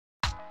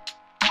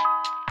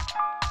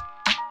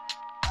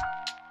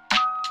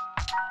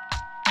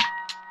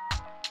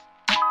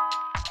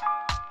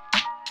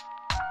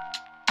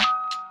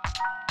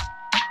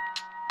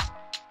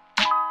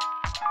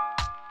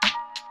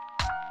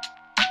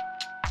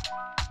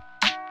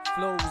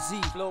Flowzy,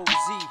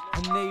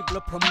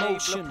 Enabler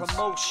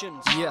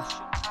Promotions. Yeah.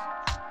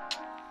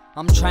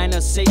 I'm trying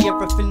to say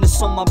everything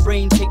that's on my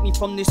brain. Take me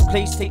from this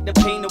place, take the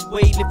pain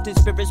away. Lifting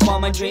spirits while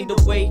my drained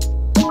away.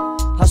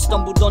 I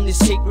stumbled on this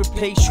sacred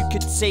place. You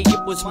could say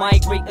it was my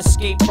great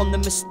escape from the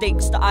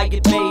mistakes that I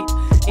had made.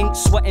 Ink,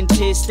 sweat and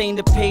tears stain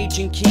the page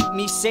and keep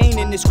me sane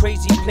in this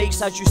crazy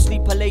place. As you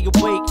sleep I lay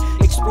awake,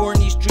 exploring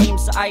these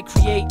dreams that I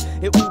create.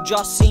 It all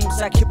just seems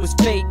like it was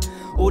fate.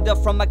 Order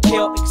from a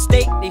chaotic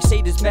state. They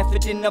say there's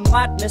method in the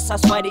madness.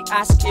 That's why they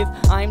ask if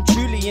I'm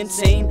truly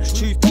insane.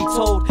 Truth be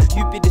told,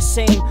 you'd be the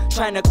same,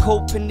 trying to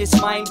cope in this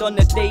mind on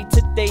a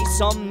day-to-day.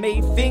 Some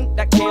may think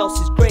that chaos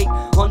is great.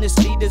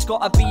 Honestly, there's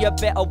gotta be a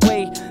better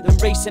way than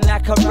racing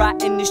like a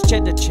rat in this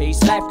cheddar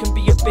chase. Life can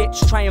be a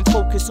bitch, try and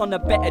focus on the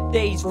better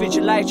days.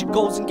 Visualize your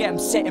goals and get them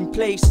set in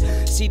place.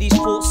 See these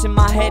thoughts in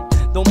my head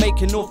don't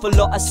make an awful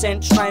lot of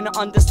sense. Trying to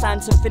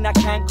understand something I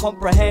can't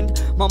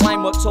comprehend. My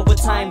mind works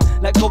overtime,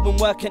 like going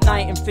work at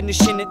night and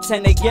finishing at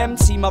 10 AM.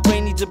 See, my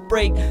brain needs a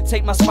break,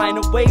 take my spine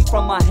away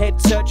from my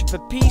head. Searching for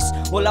peace,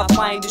 all I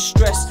find is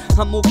stress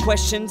and more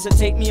questions that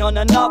take me on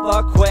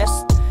another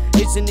quest.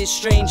 Isn't it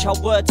strange how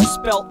words are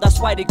spelt? That's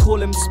why they call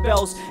them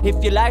spells.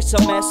 If your life's a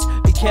mess,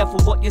 be careful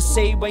what you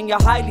say when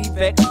you're highly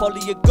vexed. Follow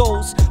your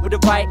goals with the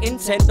right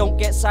intent. Don't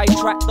get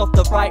sidetracked off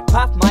the right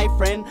path, my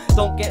friend.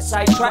 Don't get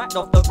sidetracked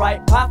off the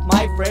right path,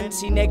 my friend.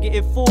 See,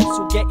 negative thoughts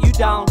will get you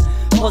down.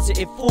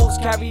 Positive thoughts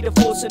carry the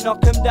force and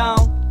knock them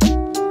down.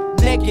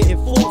 Negative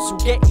thoughts will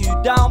get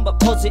you down, but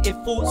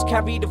positive thoughts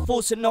carry the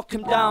force and knock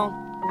them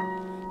down.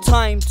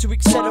 Time to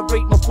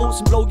accelerate my thoughts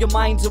and blow your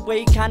minds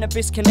away.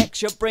 Cannabis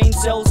connects your brain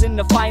cells in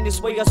the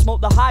finest way. I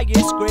smoke the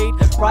highest grade,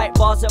 right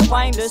bars that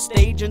find a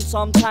stage. And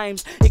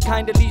sometimes it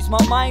kinda leaves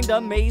my mind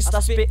amazed. I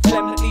spit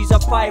phlegm that leaves a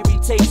fiery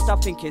taste. I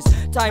think it's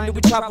time that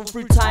we travel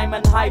through time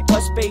and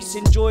hyperspace.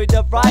 Enjoy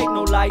the ride,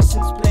 no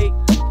license plate.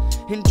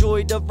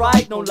 Enjoy the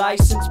ride, no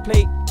license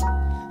plate.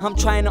 I'm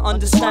trying to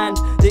understand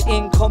the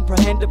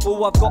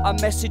incomprehensible. I've got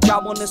a message I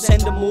wanna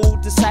send them all.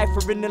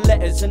 Deciphering the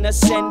letters and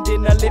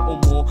ascending a little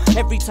more.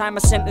 Every time a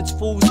sentence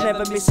falls,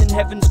 never missing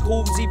heaven's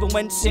calls. Even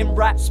when sin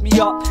wraps me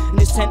up in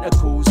its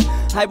tentacles,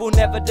 I will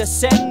never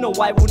descend, no,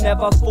 I will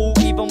never fall.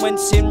 Even when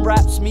sin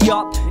wraps me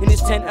up in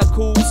its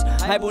tentacles,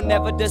 I will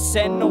never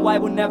descend, no, I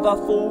will never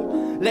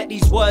fall. Let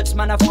these words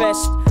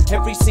manifest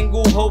every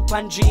single hope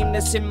and dream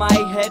that's in my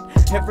head.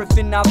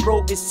 Everything I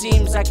wrote, it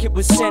seems like it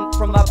was sent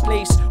from a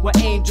place where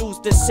angels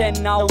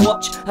descend. Now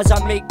watch as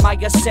I make my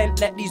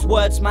ascent. Let these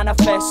words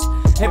manifest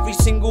every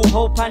single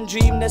hope and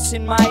dream that's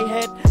in my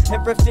head.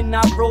 Everything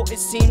I wrote, it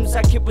seems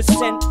like it was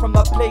sent from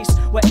a place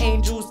where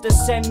angels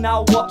descend.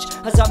 Now watch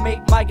as I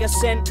make my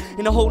ascent.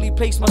 In a holy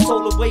place my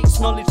soul awaits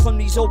knowledge from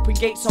these open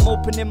gates. I'm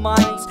opening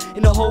minds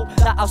in the hope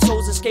that our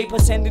souls escape,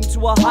 ascending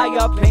to a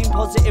higher plane.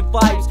 Positive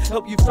vibes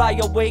help you fly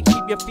away.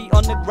 Keep your feet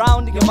on the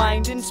ground and your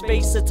mind in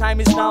space. The time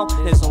is now,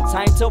 there's no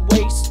time to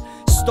waste.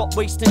 Stop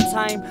wasting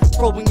time,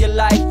 throwing your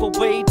life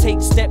away.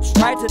 Take steps,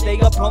 try today,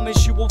 I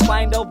promise you will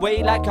find a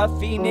way. Like a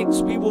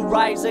phoenix, we will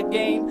rise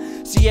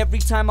again. See, every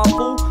time I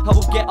fall, I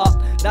will get up.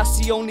 That's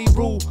the only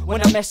rule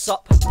when I mess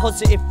up.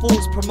 Positive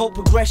thoughts promote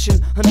progression.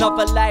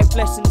 Another life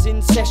lessons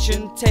in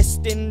session.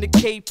 Testing the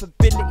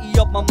capability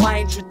of my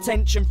mind's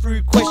retention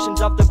through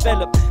questions I've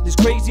developed. This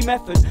crazy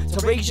method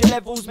to raise your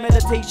levels,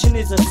 meditation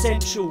is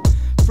essential.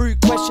 Through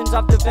questions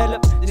I've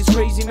developed, this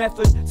crazy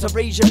method to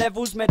raise your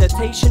levels,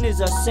 meditation is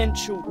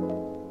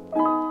essential.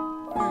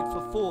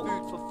 Food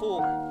for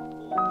thought.